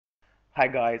Hi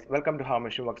guys, welcome to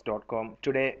howmachineworks.com.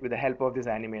 Today, with the help of this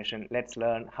animation, let's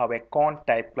learn how a cone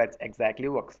type clutch exactly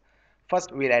works.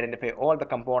 First, we'll identify all the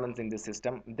components in the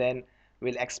system, then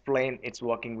we'll explain its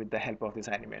working with the help of this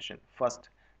animation. First,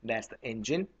 that's the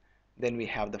engine, then we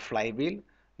have the flywheel.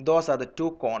 Those are the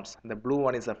two cones. The blue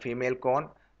one is a female cone,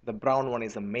 the brown one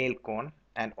is a male cone,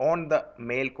 and on the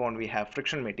male cone we have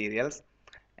friction materials,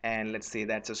 and let's see,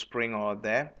 that's a spring over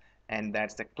there, and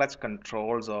that's the clutch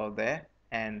controls over there,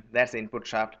 and that's the input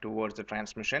shaft towards the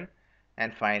transmission,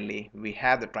 and finally we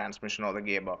have the transmission or the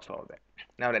gearbox over there.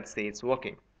 Now let's see it's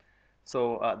working.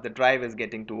 So the drive is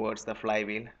getting towards the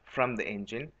flywheel from the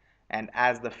engine, and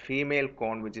as the female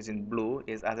cone, which is in blue,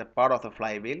 is as a part of the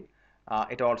flywheel,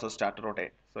 it also starts to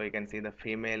rotate. So you can see the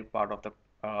female part of the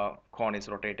cone is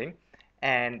rotating,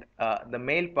 and the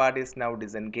male part is now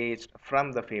disengaged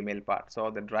from the female part. So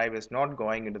the drive is not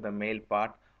going into the male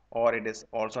part, or it is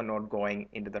also not going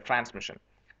into the transmission.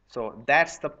 So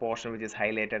that's the portion which is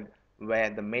highlighted where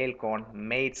the male cone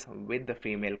mates with the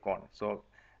female cone. So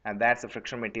and that's the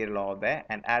friction material over there,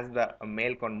 and as the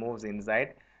male cone moves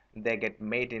inside, they get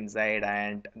mate inside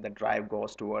and the drive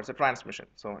goes towards the transmission.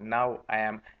 So now I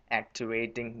am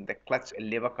activating the clutch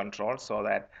lever control so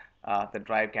that the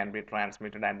drive can be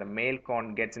transmitted and the male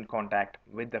cone gets in contact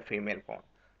with the female cone.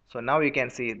 So now you can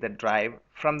see the drive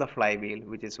from the flywheel,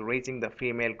 which is reaching the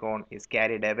female cone, is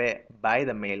carried away by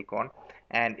the male cone,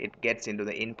 and it gets into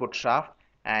the input shaft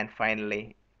and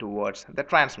finally towards the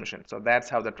transmission. So that's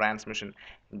how the transmission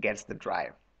gets the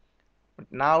drive. But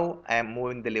now I am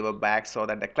moving the lever back so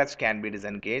that the clutch can be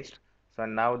disengaged. So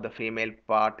now the female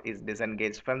part is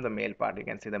disengaged from the male part. You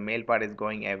can see the male part is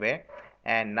going away,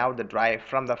 and now the drive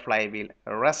from the flywheel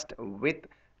rests with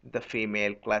the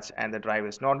female clutch, and the drive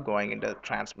is not going into the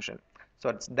transmission.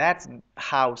 So that's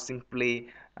how simply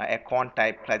a cone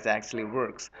type clutch actually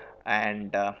works,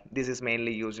 and this is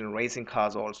mainly used in racing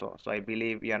cars also. So I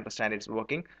believe you understand it's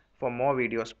working. For more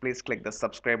videos, please click the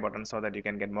subscribe button so that you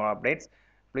can get more updates.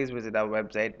 Please visit our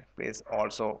website. Please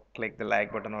also click the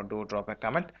like button or do drop a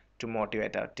comment to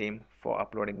motivate our team for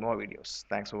uploading more videos.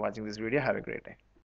 Thanks for watching this video. Have a great day.